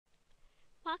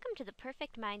Welcome to the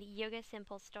PerfectMIND Yoga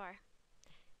Simple store.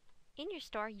 In your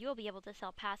store, you will be able to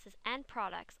sell passes and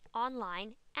products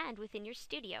online and within your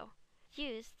studio.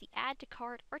 Use the Add to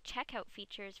Cart or Checkout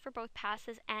features for both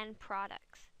passes and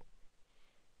products.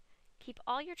 Keep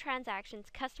all your transactions,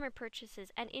 customer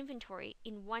purchases, and inventory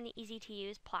in one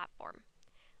easy-to-use platform.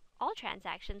 All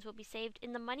transactions will be saved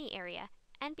in the Money area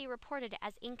and be reported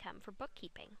as income for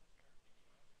bookkeeping.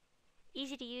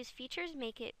 Easy-to-use features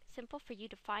make it simple for you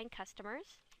to find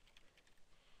customers,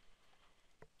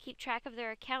 keep track of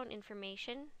their account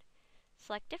information,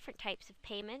 select different types of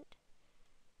payment,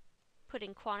 put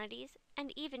in quantities,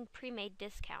 and even pre-made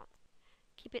discounts.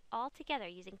 Keep it all together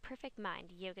using PerfectMIND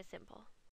Yoga Simple.